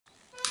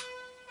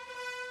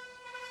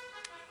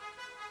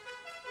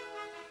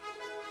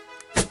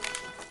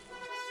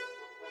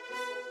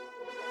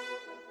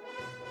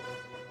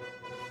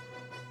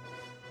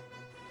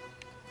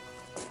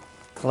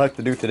What I'd like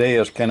to do today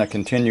is kind of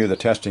continue the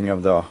testing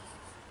of the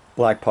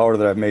black powder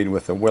that I've made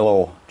with the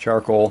willow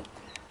charcoal.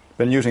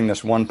 Been using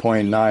this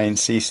 1.9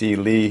 cc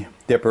Lee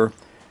dipper,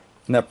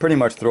 and that pretty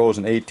much throws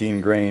an 18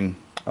 grain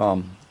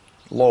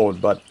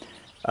load, but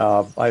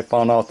I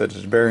found out that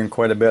it's varying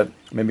quite a bit,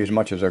 maybe as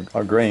much as a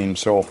grain,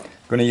 so I'm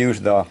going to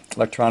use the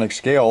electronic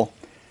scale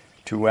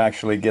to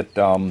actually get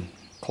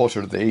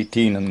closer to the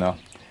 18 in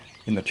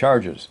the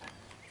charges.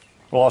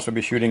 We'll also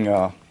be shooting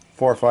a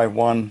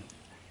 451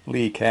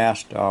 Lee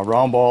cast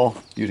round ball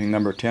using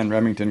number 10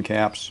 Remington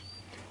caps,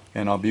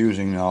 and I'll be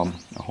using a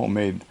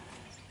homemade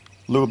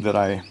lube that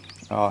I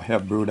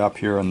have brewed up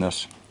here in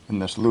this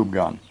lube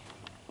gun.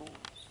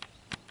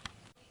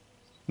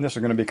 And this is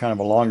going to be kind of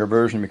a longer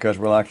version because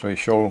we'll actually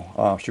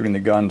show shooting the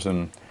guns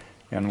and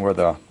where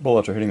the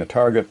bullets are hitting the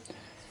target.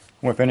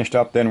 When we're finished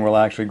up, then we'll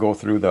actually go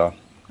through the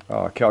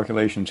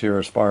calculations here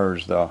as far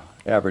as the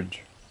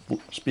average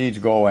speeds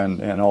go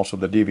and also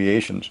the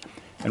deviations.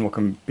 And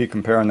we'll be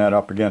comparing that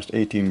up against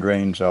 18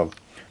 grains of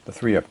the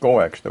 3F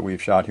GOEX that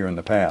we've shot here in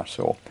the past.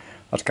 So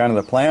that's kind of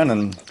the plan,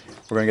 and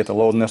we're going to get to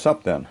loading this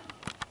up then.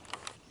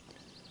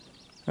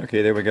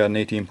 Okay, there we got an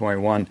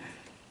 18.1.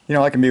 You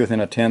know, I can be within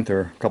a tenth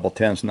or a couple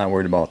tenths, not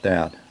worried about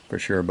that for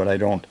sure, but I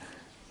don't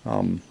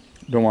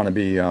want to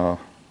be a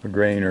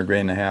grain or a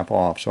grain and a half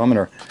off. So I'm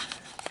going to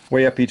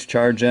weigh up each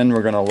charge in.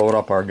 We're going to load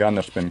up our gun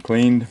that's been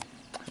cleaned,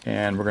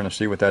 and we're going to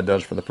see what that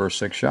does for the first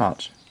 6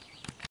 shots.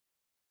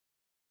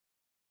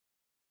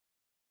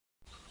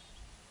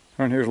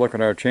 And here's a look at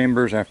our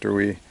chambers after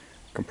we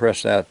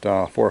compress that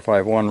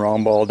 451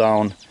 round ball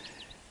down.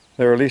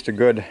 They're at least a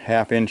good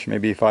 ½ inch,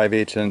 maybe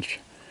 5/8 inch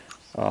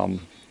from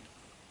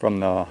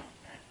the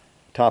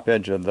top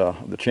edge of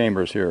the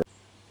chambers here.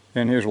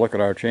 And here's a look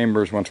at our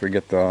chambers once we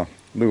get the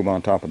lube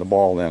on top of the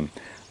ball. Then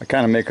I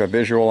kind of make a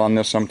visual on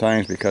this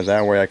sometimes because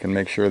that way I can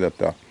make sure that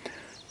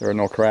there are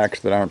no cracks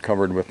that aren't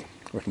covered with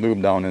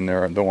lube down in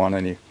there. I don't want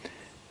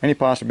any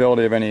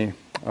possibility of any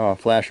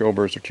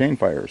flashovers or chain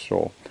fires.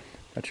 So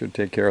that should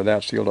take care of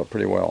that, sealed up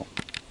pretty well.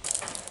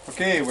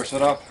 Okay, we're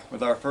set up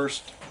with our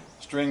first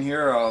string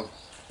here of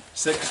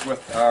 6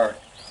 with our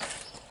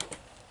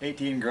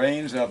 18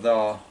 grains of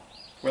the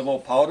willow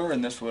powder,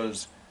 and this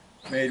was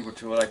made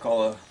with what I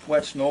call a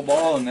wet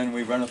snowball, and then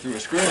we run it through a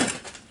screen.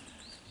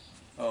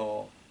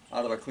 So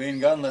out of a clean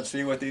gun, let's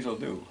see what these will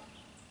do.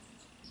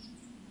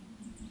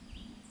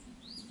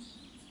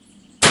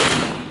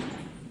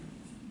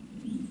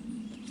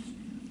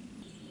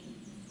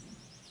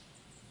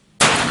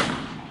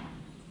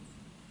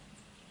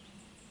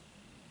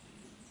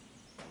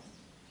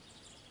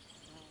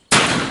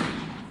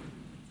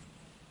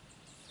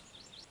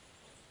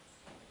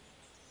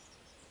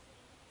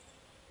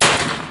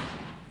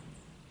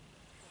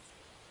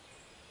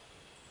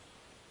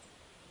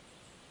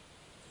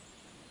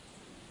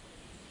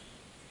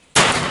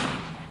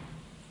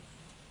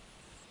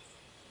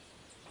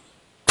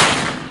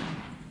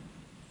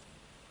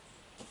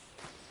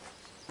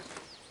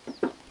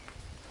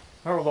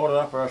 Now we're loaded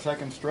up for our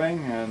second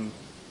string, and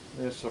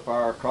this, if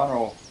our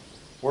chrono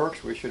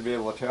works, we should be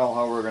able to tell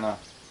how we're going to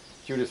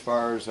shoot as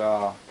far as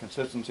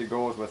consistency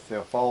goes with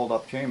the fouled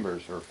up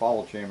chambers, or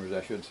fouled chambers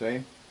I should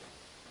say.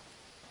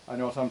 I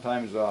know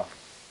sometimes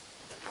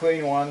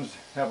clean ones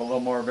have a little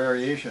more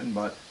variation,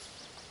 but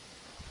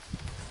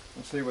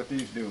let's see what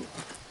these do.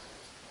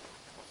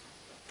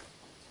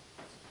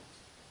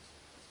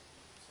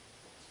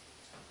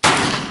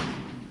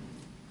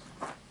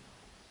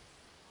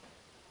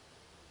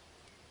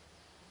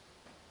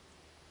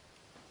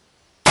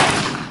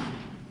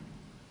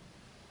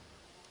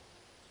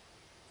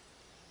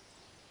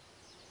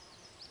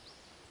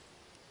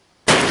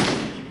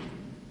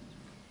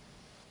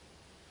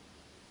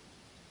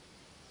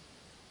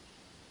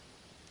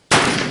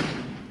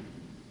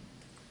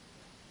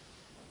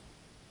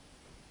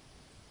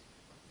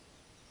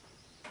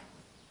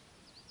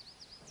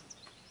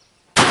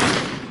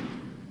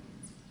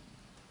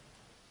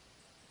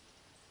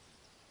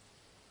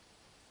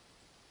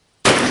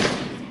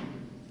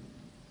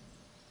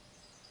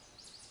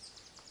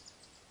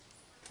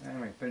 And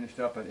we finished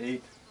up at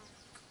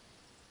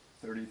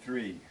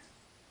 8:33.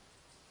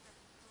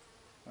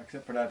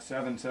 Except for that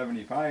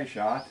 775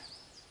 shot,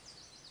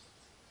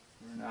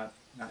 we're not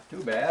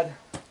too bad.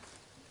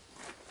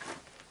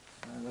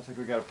 Looks like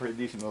we got a pretty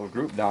decent little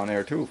group down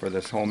there too for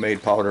this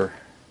homemade powder.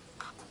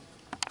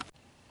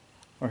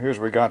 Well, here's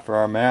what we got for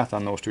our math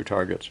on those 2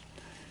 targets.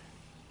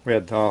 We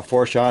had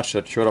 4 shots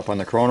that showed up on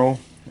the chrono,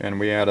 and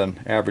we had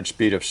an average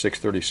speed of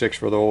 636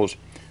 for those,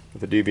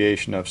 with a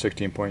deviation of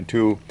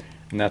 16.2.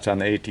 And that's on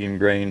the 18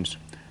 grains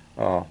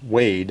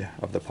weighed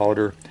of the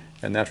powder,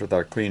 and that's with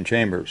our clean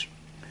chambers.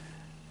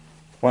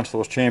 Once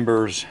those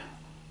chambers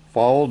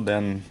fouled,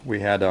 then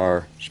we had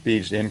our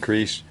speeds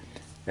increase,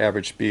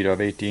 average speed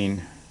of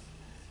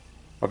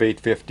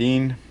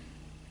 815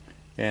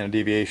 and a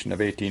deviation of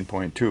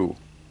 18.2,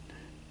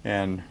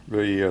 and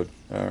really a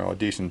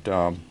decent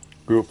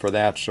group for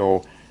that.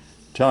 So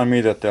telling me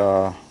that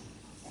the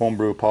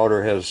homebrew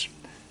powder has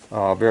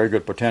very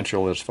good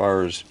potential as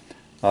far as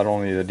not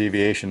only the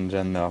deviations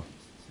and the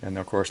and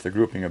of course the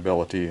grouping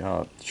ability,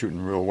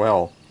 shooting real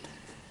well.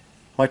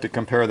 I like to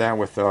compare that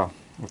with the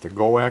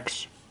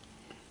GOEX,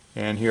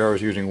 and here I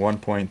was using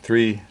 1.3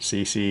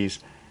 cc's.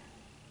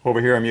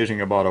 Over here I'm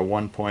using about a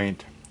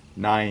 1.9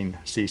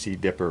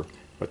 cc dipper,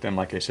 but then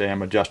like I say,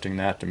 I'm adjusting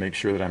that to make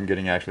sure that I'm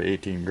getting actually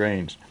 18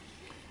 grains.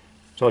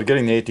 So I was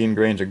getting the 18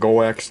 grains of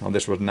GOEX. Now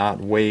this was not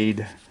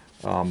weighed.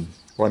 Well,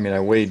 I mean, I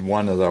weighed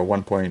one of the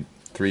 1.3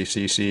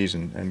 cc's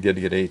and did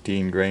get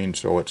 18 grains,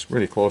 so it's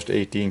really close to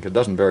 18 because it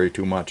doesn't vary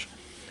too much.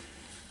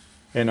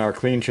 And our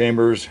clean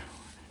chambers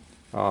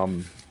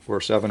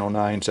were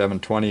 709,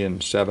 720,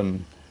 and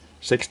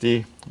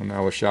 760, and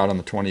I was shot on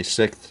the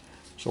 26th,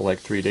 so like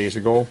 3 days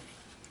ago.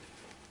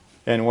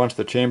 And once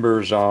the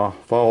chambers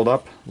followed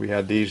up, we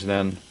had these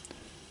then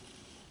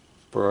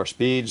for our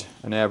speeds,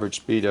 an average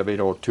speed of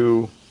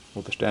 802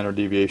 with a standard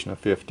deviation of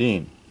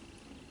 15.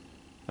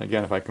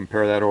 Again, if I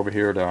compare that over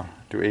here to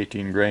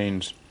 18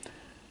 grains,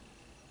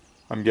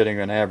 I'm getting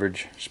an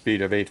average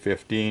speed of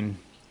 815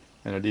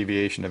 and a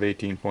deviation of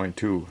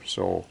 18.2.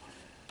 So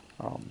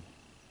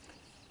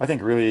I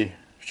think it really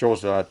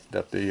shows that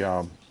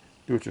the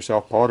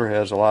do-it-yourself powder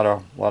has a lot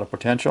of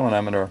potential, and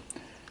I'm going to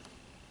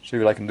see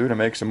what I can do to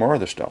make some more of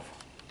this stuff.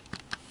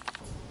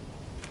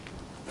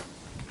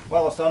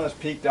 Well, the sun has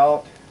peaked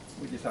out.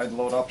 We decided to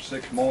load up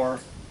 6 more.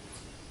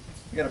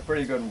 We got a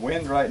pretty good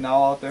wind right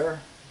now out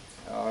there.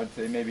 I'd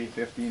say maybe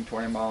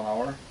 15-20 mile an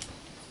hour.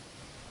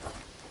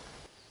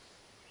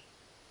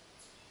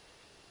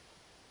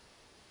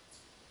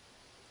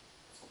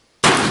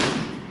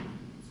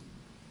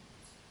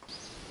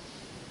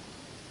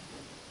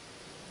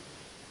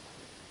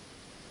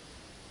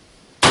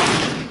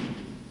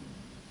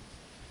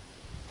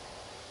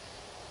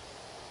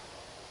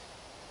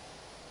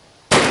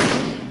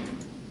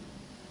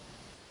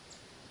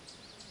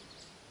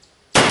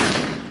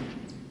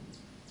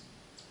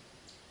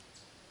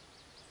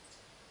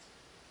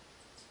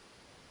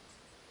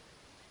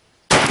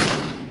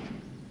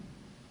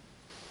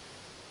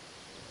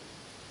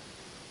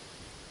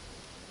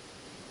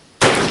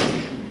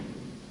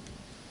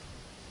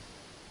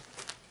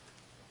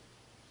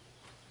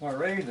 Well, I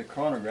raised the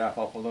chronograph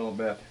up a little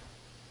bit.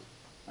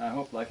 I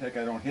hope like heck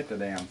I don't hit the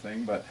damn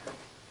thing, but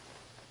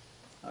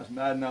I was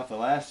mad enough the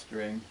last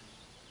string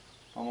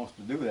almost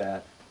to do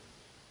that.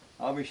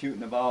 I'll be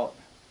shooting about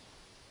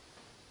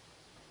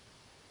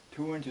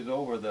 2 inches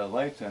over the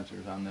light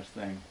sensors on this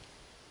thing.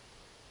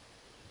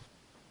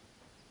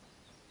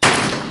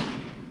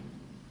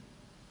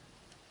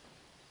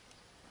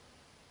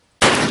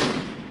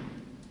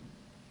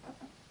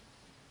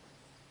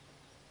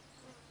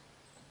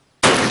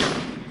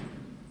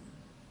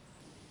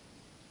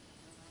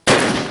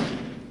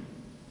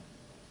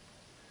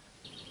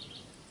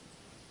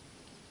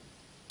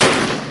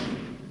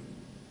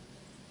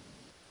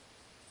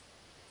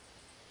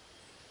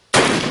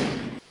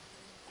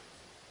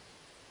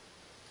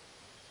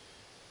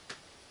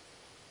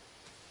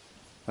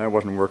 That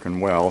wasn't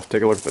working well. Let's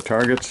take a look at the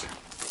targets.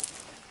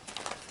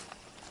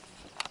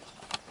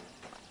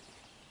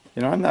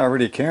 You know, I'm not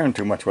really caring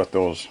too much what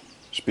those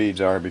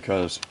speeds are,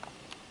 because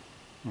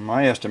in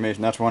my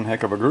estimation that's one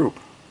heck of a group.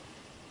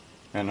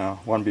 And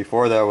one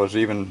before that was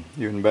even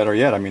better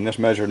yet. I mean, this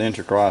measured an inch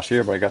across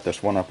here, but I got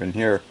this one up in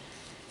here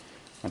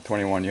at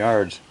 21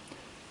 yards.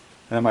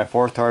 And then my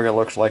 4th target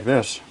looks like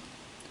this.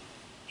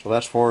 So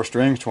that's 4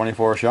 strings,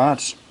 24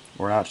 shots.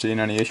 We're not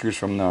seeing any issues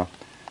from the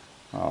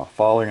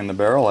falling in the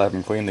barrel. I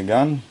haven't cleaned the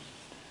gun,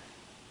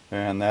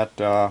 and that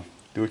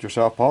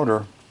do-it-yourself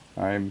powder,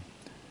 I'm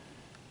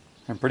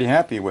pretty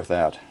happy with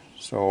that.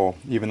 So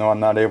even though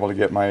I'm not able to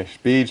get my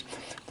speeds,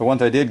 the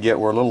ones I did get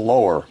were a little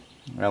lower,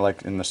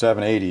 like in the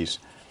 780s.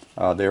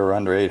 They were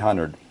under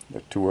 800. The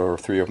 2 or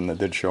 3 of them that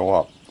did show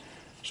up.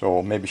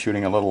 So maybe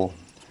shooting a little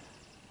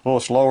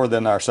slower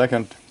than our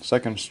second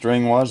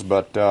string was,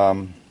 but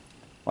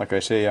like I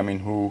say, I mean,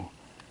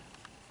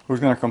 who's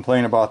going to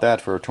complain about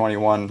that for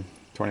 21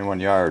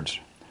 yards,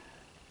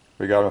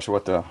 regardless of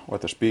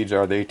what the speeds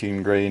are? The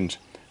 18 grains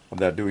of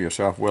that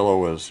do-it-yourself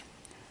willow is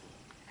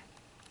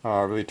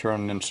really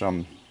turning in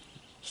some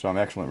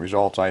excellent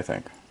results, I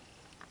think.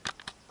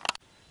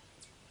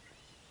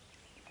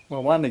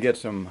 Well, I wanted to get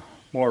some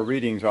more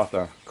readings off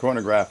the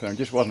chronograph, and it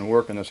just wasn't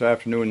working this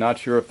afternoon. Not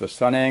sure if the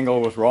sun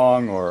angle was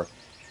wrong or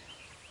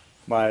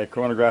my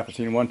chronograph has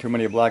seen one too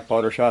many black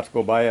powder shots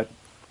go by it.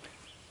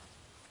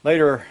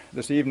 Later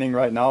this evening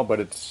right now, but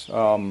it's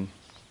kind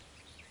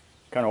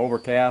of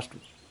overcast.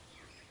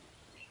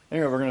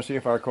 Anyway, we're going to see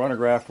if our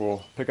chronograph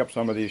will pick up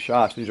some of these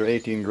shots. These are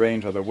 18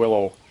 grains of the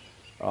willow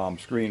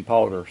screen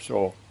powder,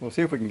 so we'll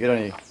see if we can get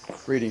any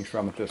readings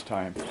from it this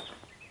time.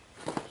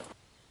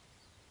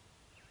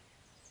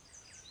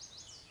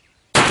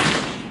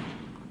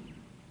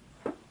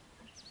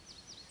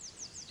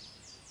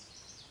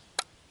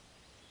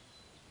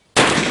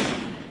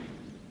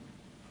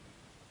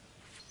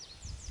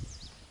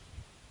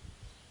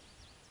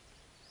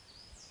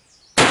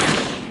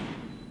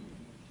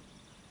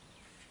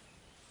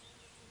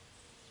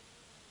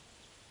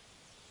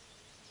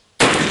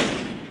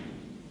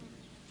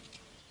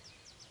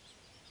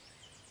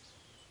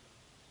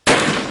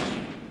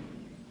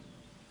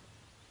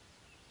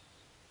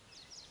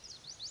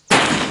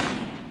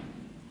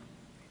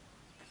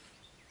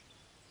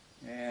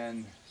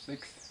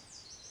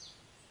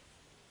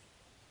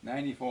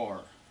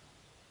 694.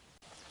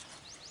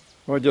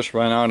 Well, I just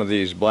ran out of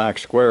these black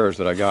squares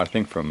that I got, I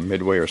think from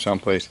Midway or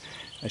someplace.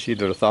 I see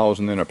there's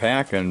 1,000 in a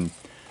pack, and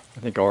I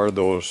think I ordered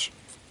those,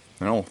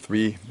 I don't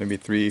know, maybe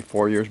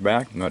 3-4 years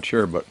back. I'm not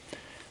sure, but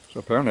so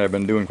apparently I've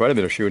been doing quite a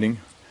bit of shooting.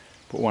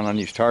 Put one on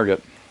each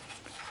target.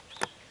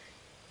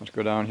 Let's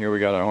go down here. We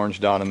got an orange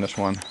dot on this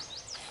one.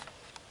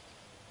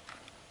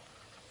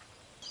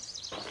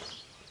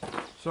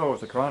 So with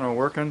the chrono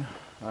working,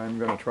 I'm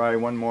going to try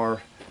one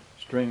more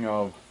string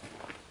of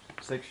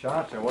 6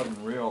 shots. I wasn't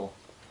real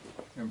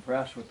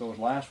impressed with those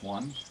last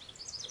ones.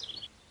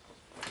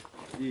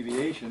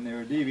 Deviation, they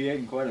were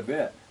deviating quite a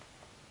bit.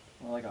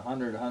 Well, like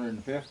 100,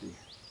 150.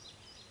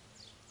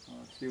 Well,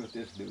 let's see what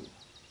this do.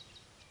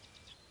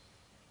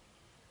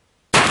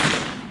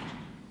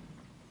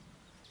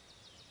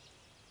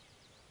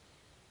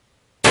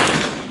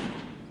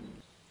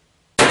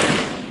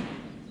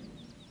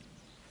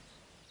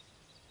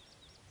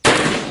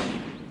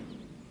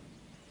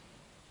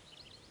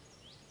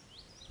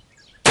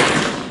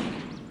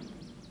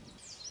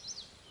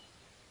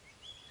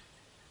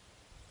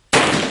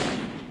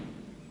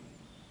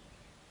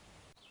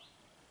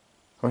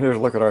 Well, here's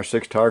a look at our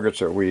 6 targets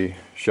that we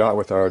shot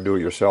with our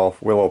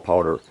do-it-yourself willow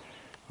powder.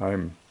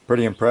 I'm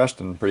pretty impressed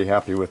and pretty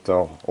happy with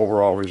the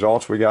overall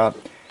results we got.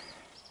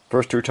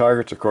 First 2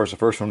 targets, of course, the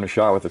first one we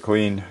shot with the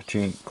clean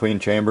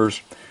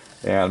chambers,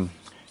 and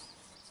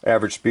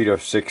average speed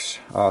of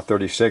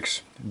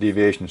 636,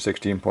 deviation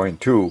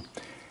 16.2.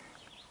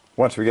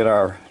 Once we get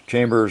our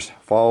chambers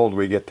fouled,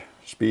 we get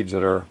speeds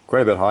that are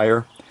quite a bit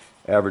higher.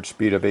 Average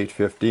speed of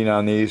 815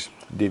 on these,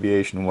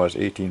 deviation was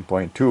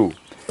 18.2.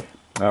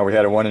 We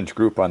had a 1-inch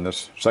group on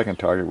this second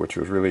target, which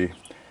was really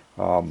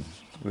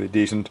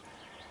decent,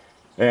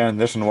 and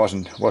this one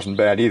wasn't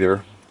bad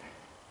either.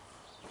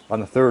 On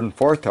the 3rd and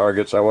 4th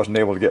targets, I wasn't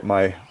able to get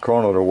my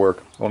chrono to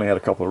work. Only had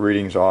a couple of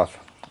readings off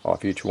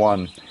each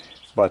one,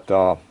 but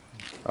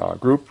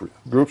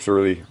groups are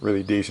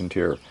really decent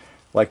here.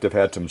 Like to have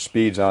had some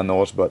speeds on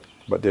those, but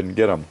didn't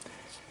get them.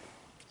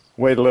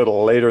 Waited a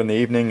little later in the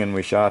evening, and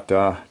we shot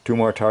 2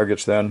 more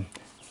targets then,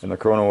 and the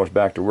chrono was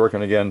back to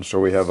working again.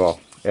 So we have a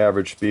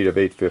average speed of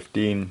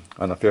 815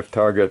 on the 5th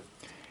target,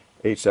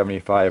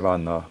 875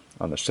 on the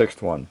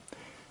 6th one.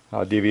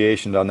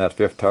 Deviations on that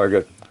 5th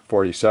target,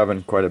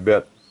 47, quite a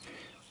bit.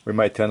 We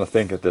might tend to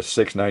think that this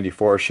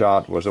 694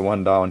 shot was the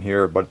one down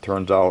here, but it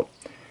turns out,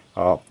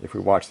 if we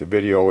watch the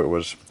video, it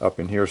was up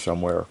in here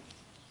somewhere.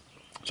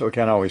 So we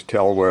can't always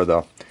tell where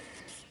the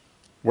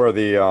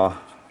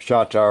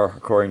shots are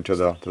according to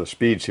the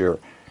speeds here.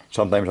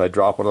 Sometimes I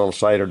drop a little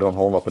sight or don't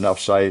hold up enough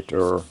sight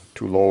or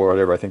too low or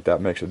whatever. I think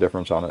that makes a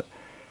difference on it.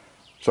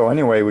 So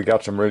anyway, we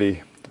got some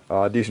really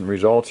decent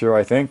results here,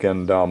 I think,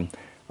 and I'm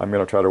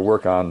going to try to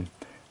work on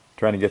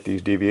trying to get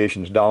these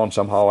deviations down.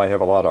 Somehow I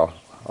have a lot of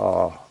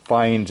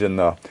fines in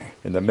the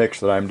mix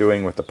that I'm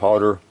doing with the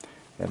powder,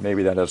 and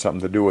maybe that has something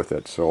to do with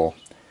it. So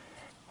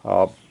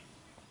had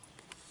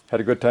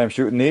a good time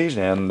shooting these,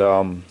 and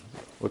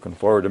looking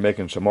forward to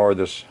making some more of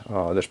this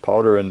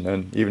powder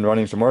and even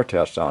running some more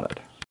tests on it.